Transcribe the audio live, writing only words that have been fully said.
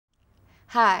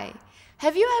Hi,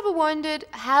 have you ever wondered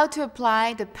how to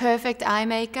apply the perfect eye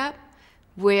makeup?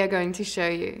 We're going to show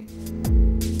you.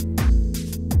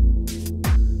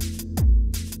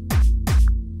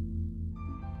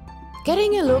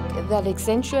 Getting a look that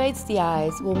accentuates the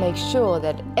eyes will make sure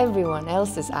that everyone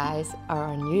else's eyes are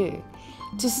on you.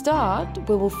 To start,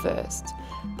 we will first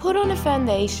put on a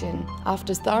foundation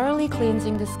after thoroughly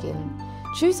cleansing the skin.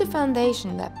 Choose a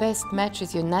foundation that best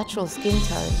matches your natural skin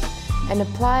tone and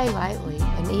apply lightly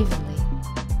and evenly.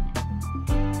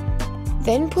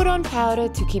 Then put on powder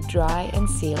to keep dry and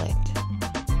seal it.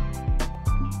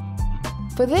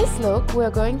 For this look, we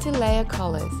are going to layer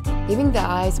colors, giving the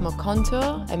eyes more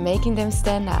contour and making them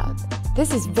stand out.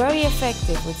 This is very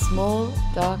effective with small,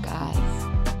 dark eyes.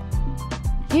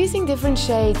 Using different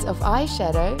shades of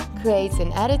eyeshadow creates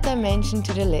an added dimension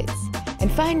to the lids, and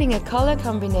finding a color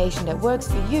combination that works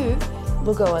for you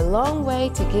will go a long way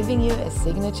to giving you a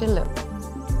signature look.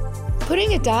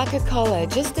 Putting a darker color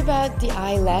just about the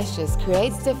eyelashes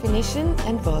creates definition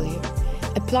and volume.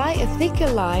 Apply a thicker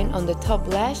line on the top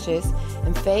lashes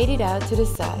and fade it out to the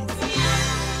sides.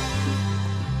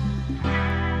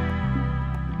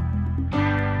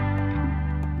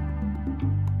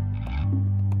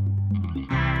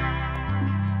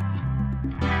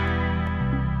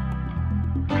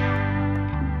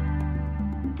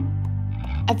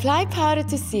 Apply powder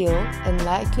to seal and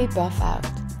lightly buff out.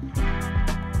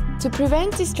 To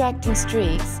prevent distracting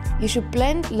streaks, you should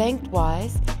blend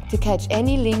lengthwise to catch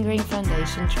any lingering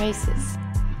foundation traces.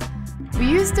 We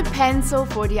used a pencil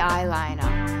for the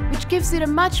eyeliner, which gives it a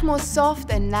much more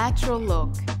soft and natural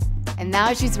look. And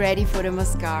now she's ready for the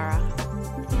mascara.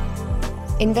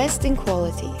 Invest in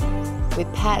quality,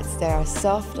 with pads that are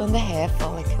soft on the hair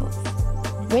follicles.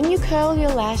 When you curl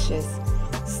your lashes,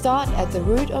 start at the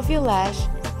root of your lash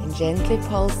and gently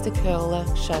pulse the curler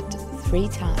shut 3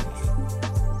 times.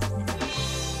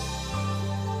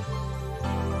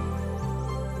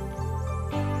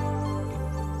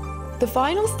 The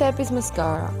final step is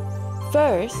mascara.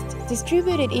 First,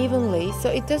 distribute it evenly so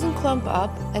it doesn't clump up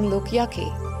and look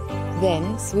yucky.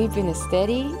 Then, sweep in a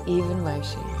steady, even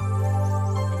motion.